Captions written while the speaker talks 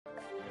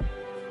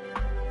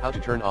How to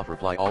turn off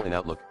reply all in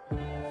Outlook.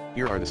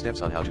 Here are the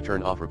steps on how to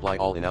turn off reply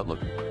all in Outlook.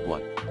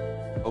 1.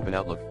 Open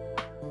Outlook.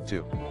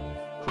 2.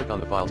 Click on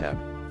the File tab.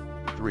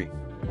 3.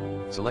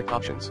 Select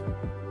Options.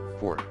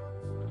 4.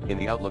 In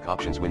the Outlook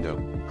Options window,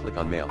 click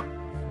on Mail.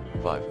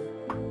 5.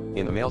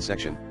 In the Mail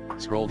section,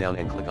 scroll down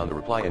and click on the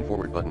Reply and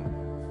Forward button.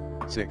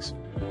 6.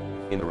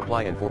 In the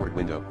Reply and Forward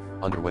window,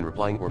 under When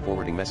replying or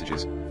forwarding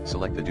messages,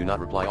 select the Do Not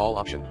Reply All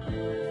option.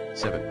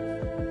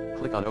 7.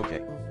 Click on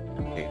OK.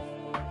 8.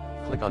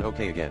 Click on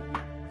OK again.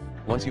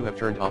 Once you have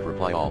turned off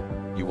Reply All,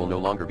 you will no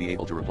longer be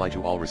able to reply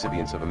to all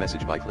recipients of a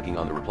message by clicking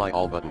on the Reply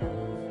All button.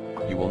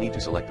 You will need to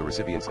select the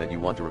recipients that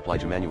you want to reply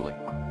to manually.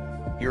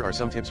 Here are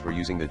some tips for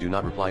using the Do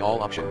Not Reply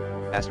All option.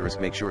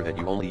 Asterisk, make sure that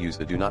you only use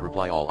the Do Not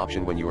Reply All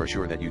option when you are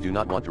sure that you do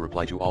not want to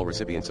reply to all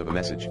recipients of a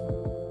message.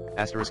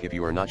 Asterisk, if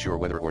you are not sure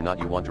whether or not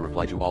you want to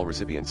reply to all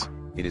recipients,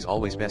 it is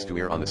always best to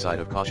err on the side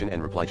of caution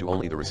and reply to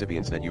only the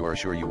recipients that you are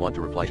sure you want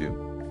to reply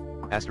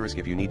to. Asterisk,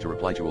 if you need to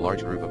reply to a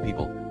large group of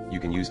people, you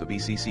can use the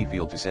BCC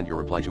field to send your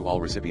reply to all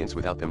recipients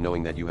without them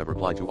knowing that you have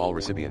replied to all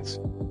recipients.